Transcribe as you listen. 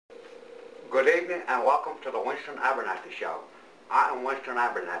Good evening and welcome to the Winston Abernathy Show. I am Winston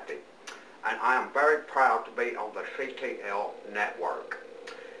Abernathy and I am very proud to be on the CTL network.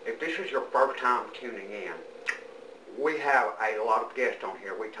 If this is your first time tuning in, we have a lot of guests on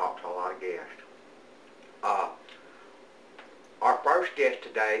here. We talk to a lot of guests. Our first guest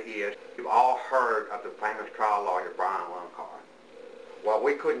today is, you've all heard of the famous trial lawyer Brian Longcar. Well,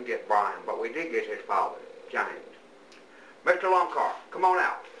 we couldn't get Brian, but we did get his father, James. Mr. Longcar, come on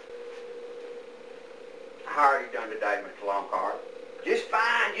out. How are you doing today, Mr. Longcar? Just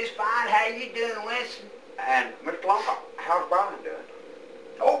fine, just fine. How you doing, Winston? And Mr. Longcar, how's Brian doing?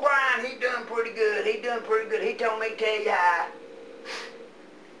 Oh, Brian, he doing pretty good. He doing pretty good. He told me to tell you hi.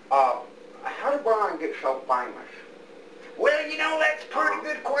 How did Brian get so famous? Well, you know, that's a pretty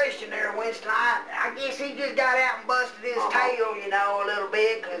good question there, Winston. I guess he just got out and busted his tail, you know, a little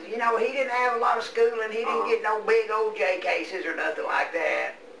bit, because, you know, he didn't have a lot of schooling. He didn't get no big OJ cases or nothing like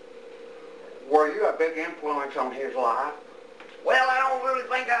that. Were you a big influence on his life? Well, I don't really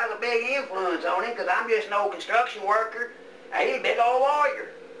think I was a big influence on him, because I'm just an old construction worker, and he's a big old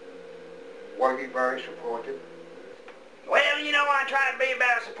lawyer. Were you very supportive? Well, you know, I tried to be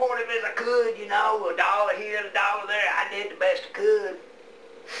about as supportive as I could, you know, a dollar here, a dollar there. I did the best I could.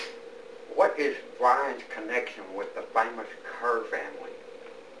 What is Brian's connection with the famous Kerr family?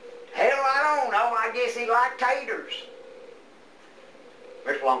 Hell, I don't know. I guess he liked taters.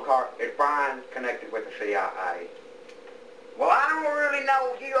 Mr. Longcar, is Brian connected with the CIA? Well, I don't really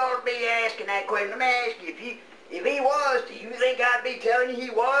know if you ought to be asking that question. Let me ask you, if he was, do you think I'd be telling you he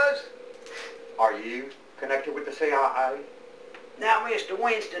was? Are you connected with the CIA? Now, Mr.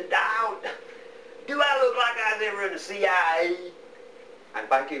 Winston, do I look like I was ever in the CIA? And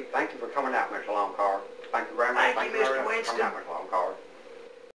thank you for coming out, Mr. Longcar. Thank you very much. Thank you, Mr. Winston. For coming out, Mr. Longcar.